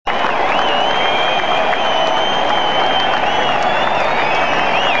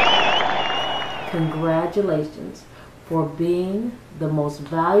congratulations for being the most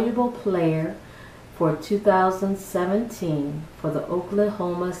valuable player for 2017 for the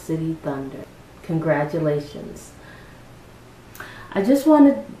Oklahoma City Thunder. Congratulations. I just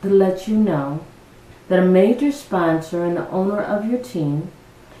wanted to let you know that a major sponsor and the owner of your team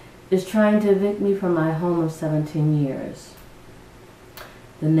is trying to evict me from my home of 17 years.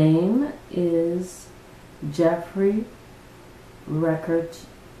 The name is Jeffrey Records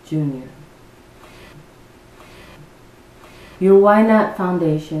Jr. Your Why Not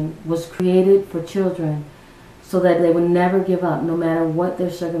Foundation was created for children so that they would never give up, no matter what their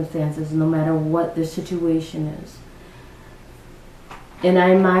circumstances, no matter what their situation is. And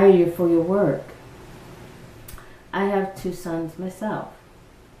I admire you for your work. I have 2 sons myself,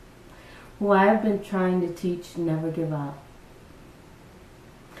 who I have been trying to teach never give up.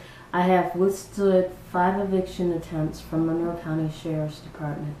 I have withstood 5 eviction attempts from Monroe County Sheriff's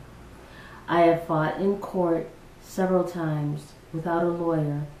Department. I have fought in court several times without a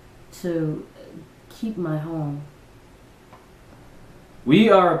lawyer to keep my home. We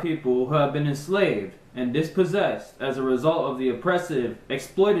are a people who have been enslaved and dispossessed as a result of the oppressive,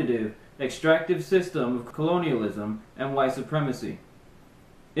 exploitative, extractive system of colonialism and white supremacy.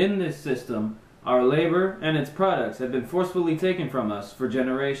 In this system, our labor and its products have been forcefully taken from us for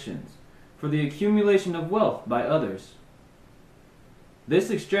generations, for the accumulation of wealth by others.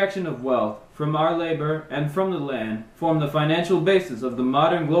 This extraction of wealth from our labor and from the land form the financial basis of the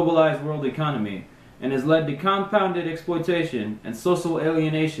modern globalized world economy and has led to compounded exploitation and social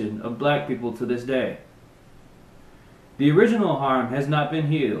alienation of black people to this day. The original harm has not been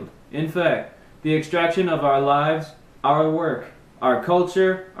healed. In fact, the extraction of our lives, our work, our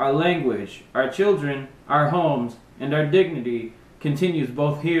culture, our language, our children, our homes, and our dignity continues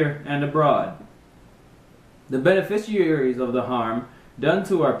both here and abroad. The beneficiaries of the harm done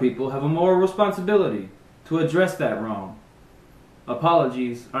to our people have a moral responsibility to address that wrong.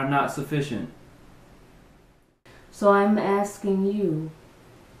 Apologies are not sufficient. So I'm asking you,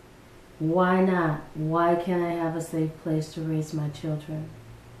 why not? Why can't I have a safe place to raise my children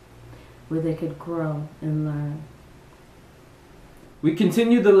where they could grow and learn? We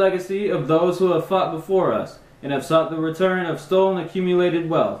continue the legacy of those who have fought before us and have sought the return of stolen accumulated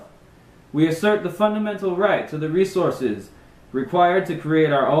wealth. We assert the fundamental right to the resources required to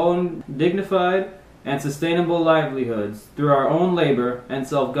create our own dignified and sustainable livelihoods through our own labor and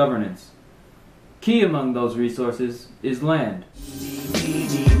self-governance. Key among those resources is land.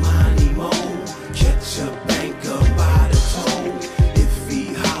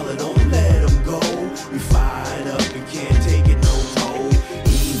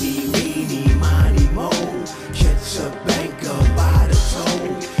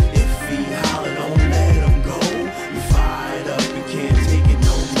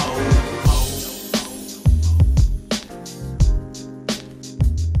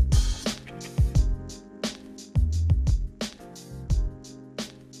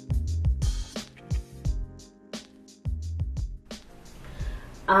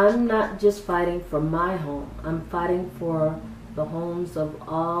 I'm not just fighting for my home. I'm fighting for the homes of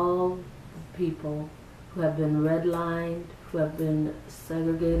all people who have been redlined, who have been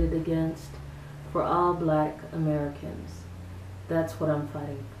segregated against, for all black Americans. That's what I'm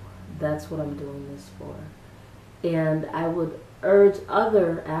fighting for. That's what I'm doing this for. And I would urge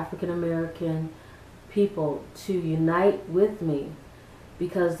other African American people to unite with me,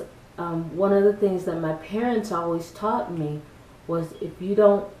 because one of the things that my parents always taught me was, if you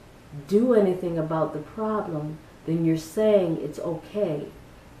don't do anything about the problem, then you're saying it's okay.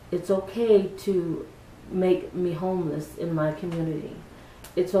 It's okay to make me homeless in my community.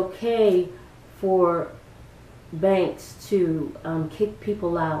 It's okay for banks to kick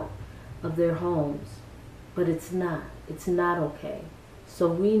people out of their homes, but it's not. It's not okay. So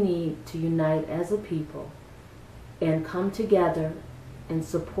we need to unite as a people and come together and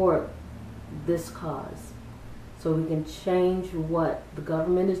support this cause, so we can change what the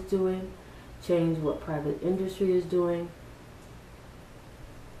government is doing, change what private industry is doing.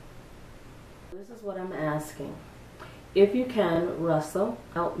 This is what I'm asking. If you can, Russell,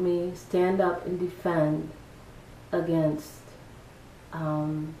 help me stand up and defend against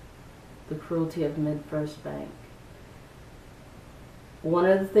the cruelty of Mid-First Bank. One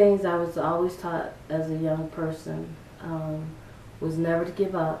of the things I was always taught as a young person was never to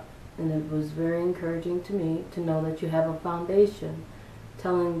give up. And it was very encouraging to me to know that you have a foundation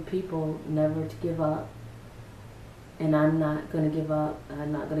telling people never to give up. And I'm not going to give up.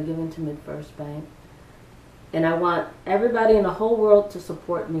 I'm not going to give in to Mid-First Bank. And I want everybody in the whole world to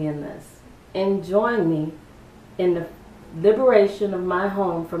support me in this and join me in the liberation of my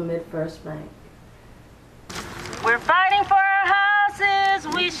home from Mid-First Bank. We're fighting for our houses,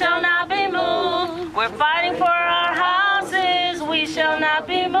 we shall not be moved. We're fighting for our houses, we shall not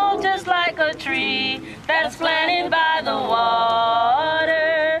be moved. Just like a tree that's planted by the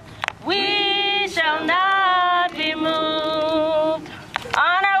water, we shall not be moved.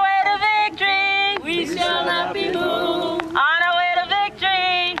 On our way to victory, we shall not be moved. On our way to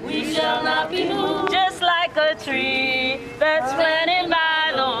victory, we shall not be moved. Just like a tree that's planted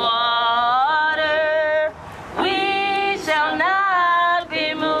by the water, we shall not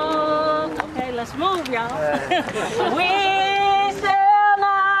be moved. Okay, let's move, y'all. We shall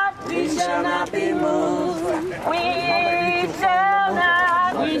not be moved. We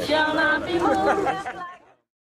shall not be moved.